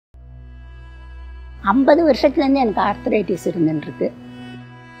50 வருஷத்துலேருந்து எனக்கு ஆர்த்தரைட்டிஸ் இருந்துருக்கு.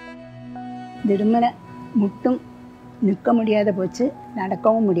 திடுமன முட்டும் நிற்க முடியாத போச்சு,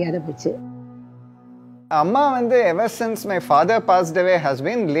 நடக்கவும் முடியாத போச்சு. அம்மா வந்து ever since my father passed away has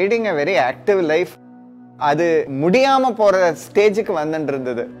been leading a very active life. அது முடியாம போற ஸ்டேஜுக்கு வந்துட்டு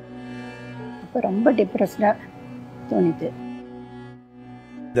இருந்தது. அப்போ ரொம்ப டிப்ரெஸ்டாக தோணிது.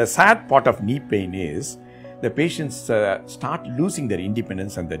 The sad part of knee pain is the patients start losing their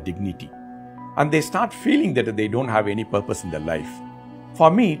independence and their dignity. And they start feeling that they don't have any purpose in their life. For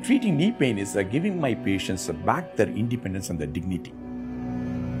me, treating knee pain is giving my patients back their independence and their dignity.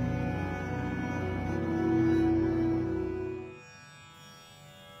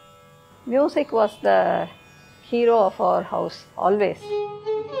 Music was the hero of our house, always.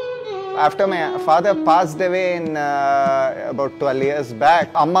 After my father passed away in about 12 years back,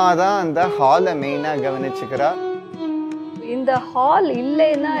 அம்மா தான் அந்த ஹாலை மெயினாக கவனிச்சுக்கிறா. இந்த hall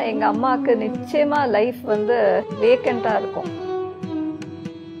இல்லைன்னா எங்க அம்மாவுக்கு நிச்சயமா லைஃப் வந்து வேக்கண்டா இருக்கும்.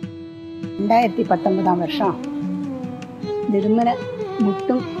 2019 வருஷம் திடுமன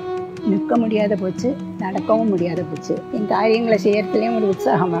முட்டும் நிற்க முடியாத போச்சு, நடக்கவும் முடியாத போச்சு. என் காரியங்களை செய்யறதுலேயும் ஒரு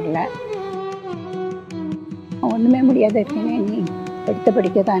உற்சாகம் வரல. ஒன்றுமே முடியாத இருக்கேனே, நீ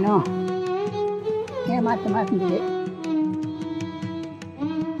படிக்கத்தானோ ஏமாத்தமாக இருந்தது.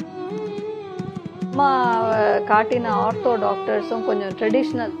 அம்மா காட்டின ஆர்த்தோ டாக்டர்ஸும் கொஞ்சம்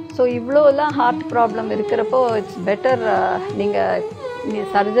ட்ரெடிஷ்னல். ஸோ இவ்வளோலாம் ஹார்ட் ப்ராப்ளம் இருக்கிறப்போ இட்ஸ் பெட்டர் நீங்கள்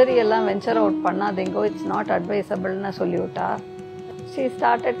சர்ஜரி எல்லாம் வென்ச்சர் அவுட் பண்ணாதீங்கோ, இட்ஸ் நாட் அட்வைசபிள்னு சொல்லிவிட்டா. She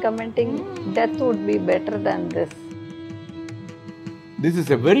started commenting, death would be better than this. This is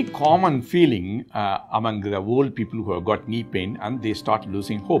a very common feeling among the old people who have got knee pain, and they start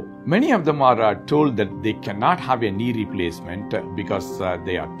losing hope. Many of them are told that they cannot have a knee replacement because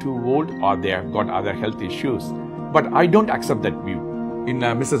they are too old or they have got other health issues. But I don't accept that view. In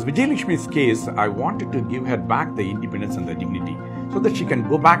Mrs. Vijayalakshmi's case, I wanted to give her back the independence and the dignity so that she can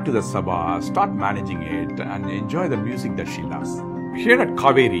go back to the sabha, start managing it and enjoy the music that she loves. Here at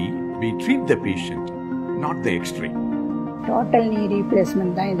Kaveri, we treat the patient, not the extreme. Total knee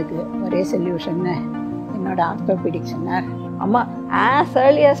replacement தான் இதுக்கு ஒரே சொல்யூஷன்னு என்னோட orthopaedic சொன்னார். அம்மா as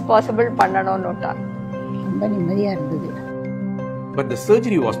early as possible பண்ணணும்னுட்டா. ரொம்ப நிம்மதியாக இருந்தது. But the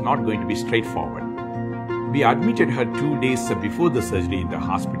surgery was not going to be straightforward. We admitted her 2 days before the surgery in the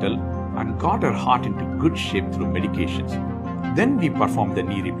hospital and got her heart into good shape through medications. Then we performed the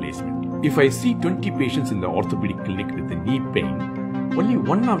knee replacement. If I see 20 patients in the orthopedic clinic with the knee pain, only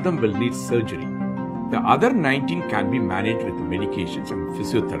one of them will need surgery. The other 19 can be managed with medications and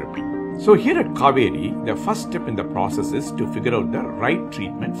physiotherapy. So here at Kaveri, the first step in the process is to figure out the right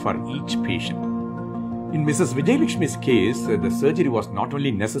treatment for each patient. In Mrs. Vijayalakshmi's case, the surgery was not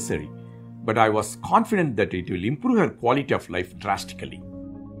only necessary, but I was confident that it will improve her quality of life drastically.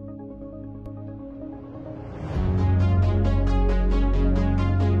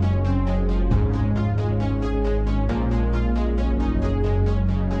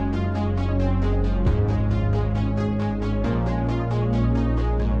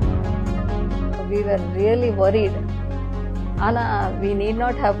 We were really worried. Anna, we need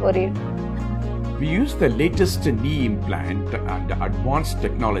not have worried. We use the latest knee implant and advanced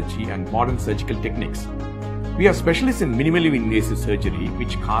technology and modern surgical techniques. We are specialists in minimally invasive surgery,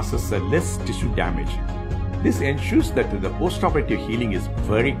 which causes less tissue damage. This ensures that the post-operative healing is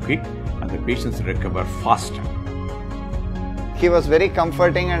very quick and the patients recover faster. He was very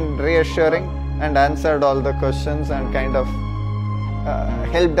comforting and reassuring and answered all the questions and kind of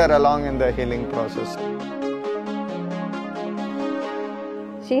helped her along in the healing process.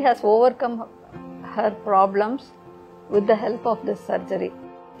 She has overcome her problems with the help of this surgery.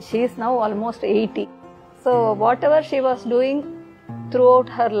 She is now almost 80. So whatever she was doing throughout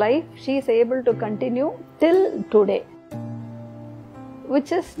her life, she is able to continue till today,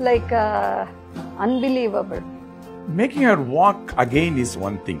 which is like unbelievable. Making her walk again is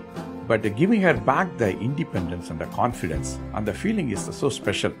one thing, but giving her back the independence and the confidence and the feeling is so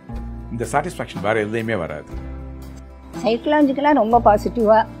special. The satisfaction வேற எதுவுமே வராது. சைக்கலாஜிக்கலாக ரொம்ப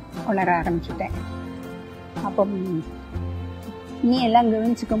பாசிட்டிவாக உணர ஆரம்பிச்சுட்டேன். அப்போ நீ எல்லாம்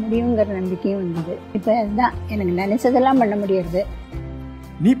கவனிச்சுக்க முடியுங்கிற நம்பிக்கையும் வந்தது. இப்போ அதுதான் எனக்கு நினைச்சதெல்லாம் பண்ண முடியாது.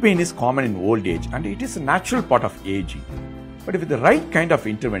 Knee pain is common in old age and it is a natural part of aging. But with the right kind of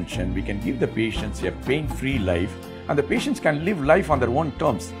intervention, we can give the patients a pain-free life and the patients can live life on their own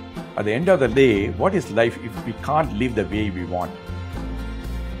terms. At the end of the day, what is life if we can't live the way we want?